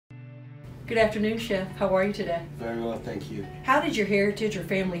Good afternoon, Chef. How are you today? Very well, thank you. How did your heritage or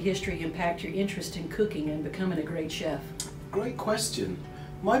family history impact your interest in cooking and becoming a great chef? Great question.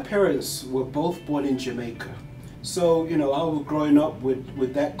 My parents were both born in Jamaica. So, I was growing up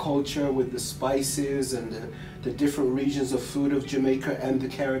with that culture, with the spices and the different regions of food of Jamaica and the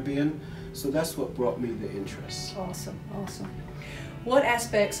Caribbean. So that's what brought me the interest. Awesome, awesome. What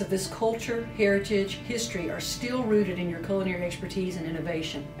aspects of this culture, heritage, history are still rooted in your culinary expertise and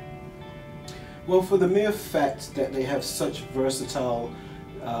innovation? Well, for the mere fact that they have such versatile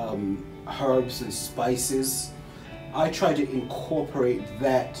herbs and spices, I try to incorporate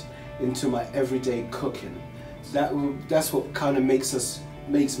that into my everyday cooking. That's what kind of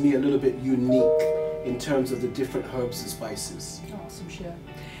makes me a little bit unique in terms of the different herbs and spices. Awesome, Chef.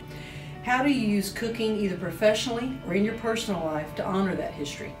 How do you use cooking either professionally or in your personal life to honor that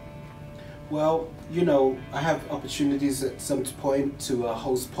history? Well, I have opportunities at some point to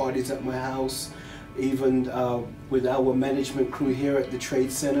host parties at my house, even with our management crew here at the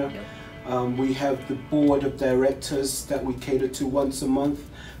Trade Center. Yep. We have the board of directors that we cater to once a month,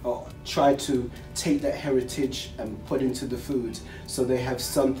 try to take that heritage and put into the food so they have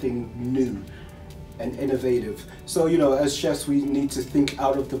something new and innovative. So, as chefs, we need to think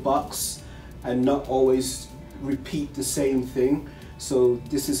out of the box and not always repeat the same thing. So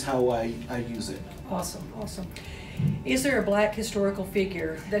this is how I use it. Awesome, awesome. Is there a Black historical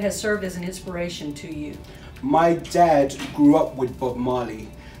figure that has served as an inspiration to you? My dad grew up with Bob Marley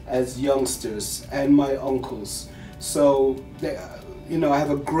as youngsters and my uncles. So, I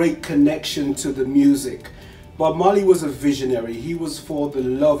have a great connection to the music. Bob Marley was a visionary. He was for the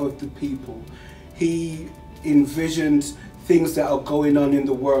love of the people. He envisioned things that are going on in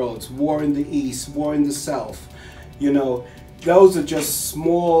the world, war in the East, war in the South. Those are just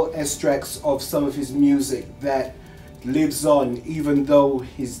small extracts of some of his music that lives on, even though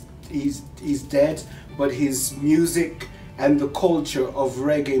he's dead, but his music and the culture of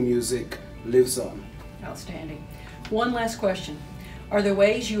reggae music lives on. Outstanding. One last question. Are there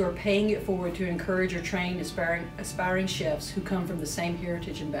ways you are paying it forward to encourage or train aspiring chefs who come from the same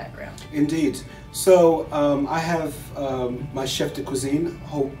heritage and background? Indeed. So I have my chef de cuisine,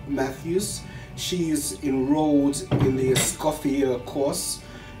 Hope Matthews. She is enrolled in the Escoffier course,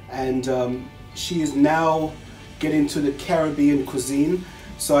 and she is now getting to the Caribbean cuisine.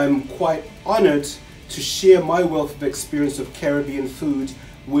 So I'm quite honored to share my wealth of experience of Caribbean food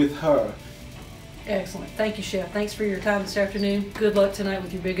with her. Excellent. Thank you, Chef. Thanks for your time this afternoon. Good luck tonight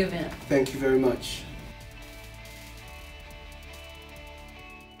with your big event. Thank you very much.